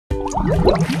One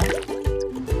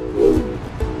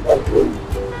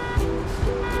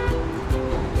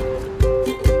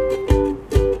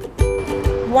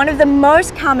of the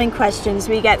most common questions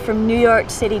we get from New York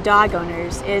City dog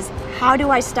owners is, how do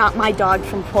I stop my dog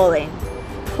from pulling?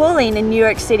 Pulling in New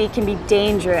York City can be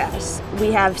dangerous.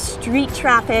 We have street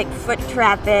traffic, foot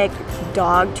traffic,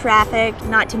 dog traffic,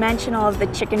 not to mention all of the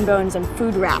chicken bones and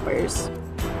food wrappers.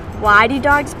 Why do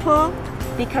dogs pull?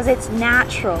 Because it's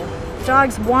natural.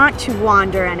 Dogs want to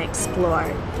wander and explore.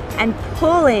 And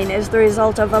pulling is the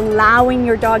result of allowing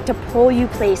your dog to pull you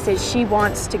places she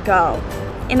wants to go.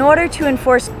 In order to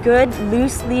enforce good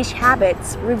loose leash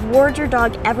habits, reward your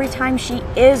dog every time she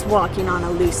is walking on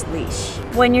a loose leash.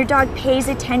 When your dog pays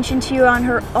attention to you on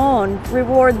her own,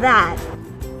 reward that.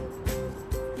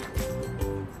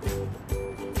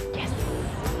 Yes.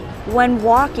 When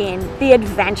walking, the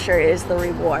adventure is the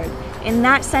reward. In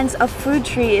that sense, a food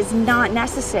treat is not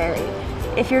necessary.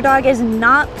 If your dog is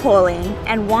not pulling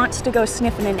and wants to go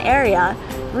sniff in an area,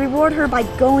 reward her by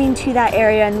going to that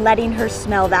area and letting her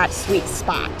smell that sweet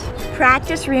spot.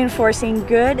 Practice reinforcing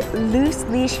good, loose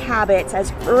leash habits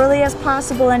as early as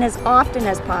possible and as often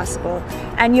as possible,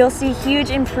 and you'll see huge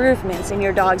improvements in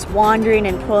your dog's wandering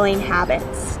and pulling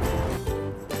habits.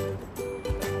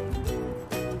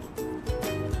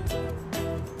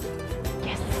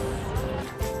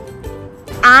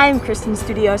 I'm Kristen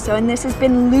Studioso, and this has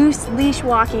been Loose Leash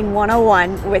Walking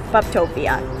 101 with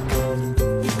Puptopia.